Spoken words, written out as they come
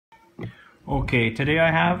Okay, today I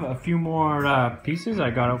have a few more pieces I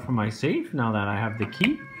got out from my safe now that I have the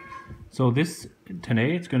key. So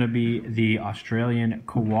today it's going to be the Australian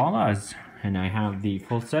Koalas, and I have the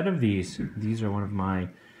full set of these. These are one of my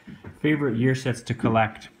favorite year sets to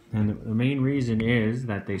collect, and the main reason is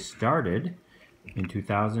that they started in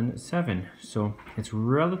 2007. So it's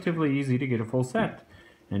relatively easy to get a full set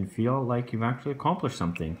and feel like you've actually accomplished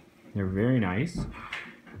something. They're very nice.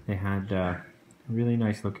 They had really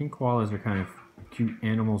nice looking. Koalas are kind of cute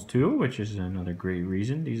animals too, which is another great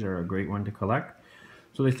reason. These are a great one to collect.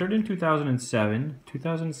 So they started in 2007.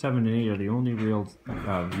 2007 and 8 are the only real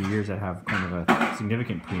years that have kind of a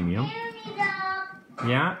significant premium.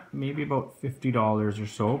 Yeah, maybe about $50 or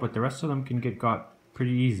so, but the rest of them can get got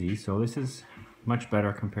pretty easy. So this is much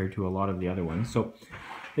better compared to a lot of the other ones. So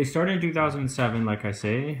they started in 2007, like I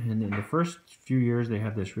say, and in the first few years they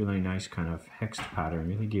had this really nice kind of hexed pattern.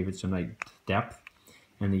 Really gave it some like depth,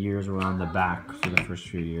 and the years were on the back for the first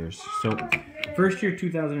few years. So first year,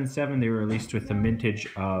 2007, they were released with a mintage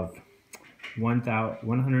of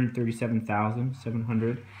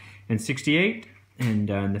 137,768, and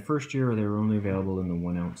in the first year they were only available in the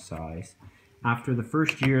 1 ounce size. After the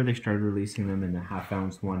first year, they started releasing them in the 1/2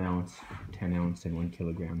 ounce, 1 ounce, 10 ounce, and 1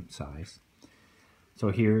 kilogram size. So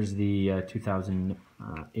here's the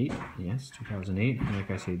 2008, yes, 2008. And like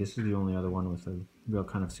I say, this is the only other one with a real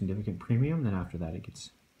kind of significant premium. Then after that, it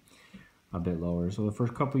gets a bit lower. So the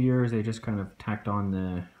first couple years, they just kind of tacked on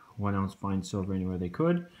the 1 ounce fine silver anywhere they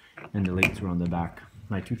could, and the lates were on the back.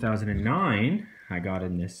 My 2009, I got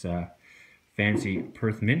in this fancy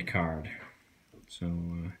Perth Mint card.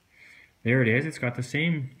 So there it is. It's got the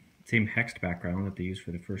same hexed background that they used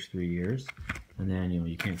for the first 3 years, and then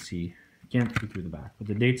you can't see through the back, but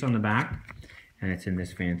the date's on the back, and it's in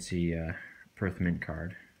this fancy Perth Mint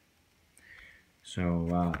card. So,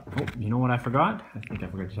 oh, you know what I forgot? I think I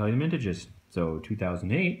forgot to tell you the mintages. So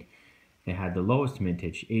 2008, they had the lowest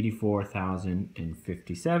mintage,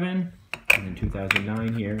 84,057, and in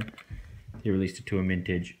 2009 here, they released it to a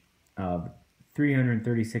mintage of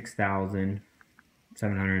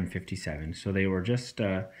 336,757. So they were just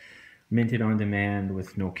minted on demand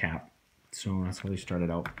with no cap. So that's how they started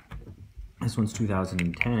out. This one's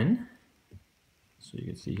 2010, so you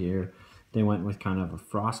can see here they went with kind of a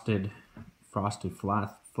frosted flat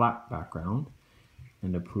background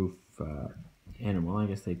and a proof animal. I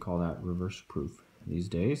guess they call that reverse proof these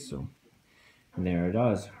days. So, and there it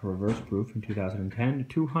is, reverse proof in 2010,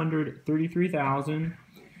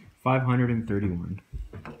 233,531.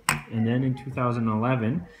 And then in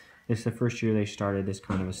 2011, this is the first year they started this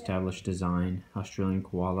kind of established design, Australian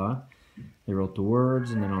Koala. They wrote the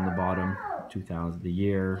words, and then on the bottom, 2000, the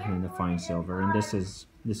year, and the fine silver. And this is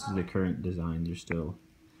the current design they're still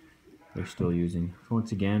using. So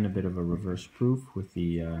once again, a bit of a reverse proof with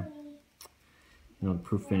the the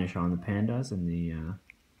proof finish on the pandas and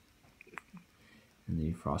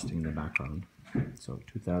the frosting in the background. So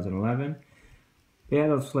 2011, they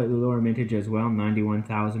had a slightly lower mintage as well,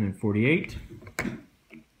 91,048,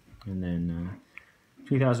 and then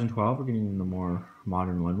 2012, we're getting the more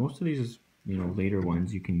modern one. Most of these, later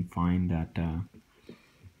ones you can find at,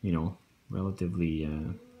 relatively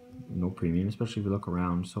no premium, especially if you look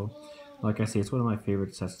around. So, like I say, it's one of my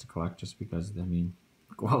favorite sets to collect just because,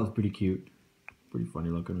 Koala's pretty cute, pretty funny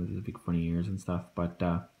looking with his big funny ears and stuff, but,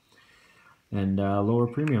 and lower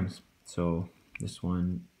premiums. So, this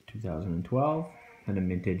one, 2012, had a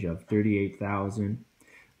mintage of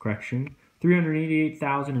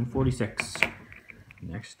 388,046.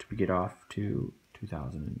 Next, we get off to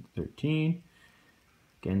 2013.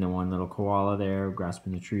 Again, the one little koala there,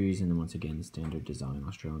 grasping the trees, and then once again, the standard design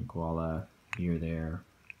Australian Koala here, there.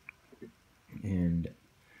 And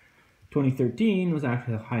 2013 was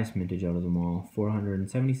actually the highest mintage out of them all,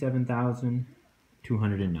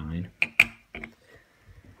 477,209.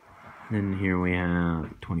 Then here we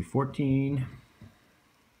have 2014.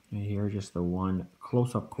 And here, just the one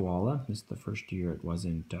close-up koala. This is the first year it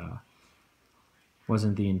wasn't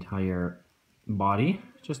the entire body,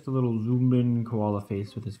 just a little zoomed in koala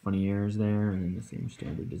face with his funny ears there, and then the same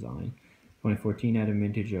standard design. 2014 had a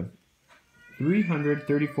mintage of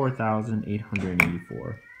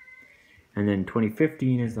 334,884, and then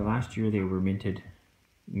 2015 is the last year they were minted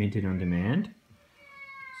on demand.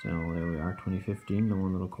 So there we are, 2015, the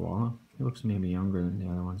one little koala. It looks maybe younger than the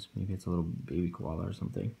other ones. Maybe it's a little baby koala or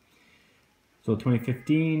something. So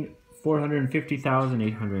 2015,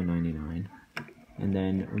 450,899. And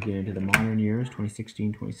then we get into the modern years,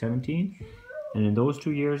 2016, 2017. And in those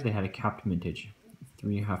 2 years, they had a capped mintage,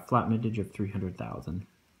 a flat mintage of 300,000.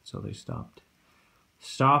 So they stopped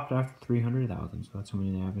after 300,000. So that's how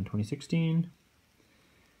many they have in 2016.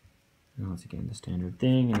 And once again, the standard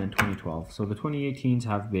thing, and then 2012. So the 2018s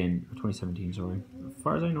have been, 2017, sorry. As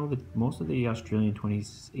far as I know, most of the Australian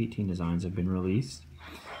 2018 designs have been released.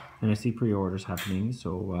 And I see pre-orders happening,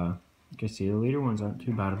 so you can see the later ones aren't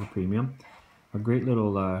too bad of a premium. A great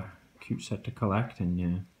little cute set to collect, and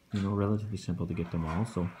you know, relatively simple to get them all.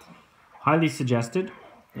 So highly suggested.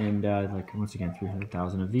 And like once again,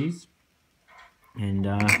 300,000 of these. And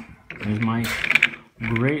there's my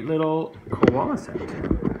great little koala set.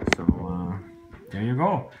 So there you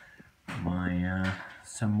go. My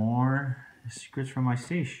some more secrets from my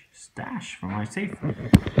stash from my safe.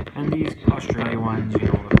 And these Australia ones, you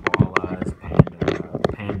know, the koalas,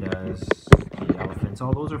 pandas, the elephants,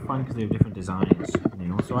 all those are fun because they have different designs. You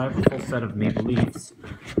know, so I have a full set of maple leaves,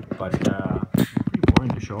 but pretty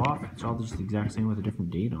boring to show off. It's all just the exact same with a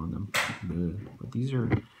different date on them. But these are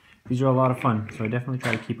a lot of fun. So I definitely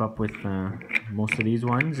try to keep up with most of these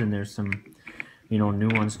ones, and there's some, you know, new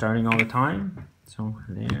ones starting all the time. So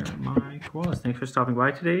there are my koalas. Thanks for stopping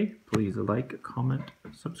by today. Please like, comment,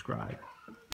 subscribe.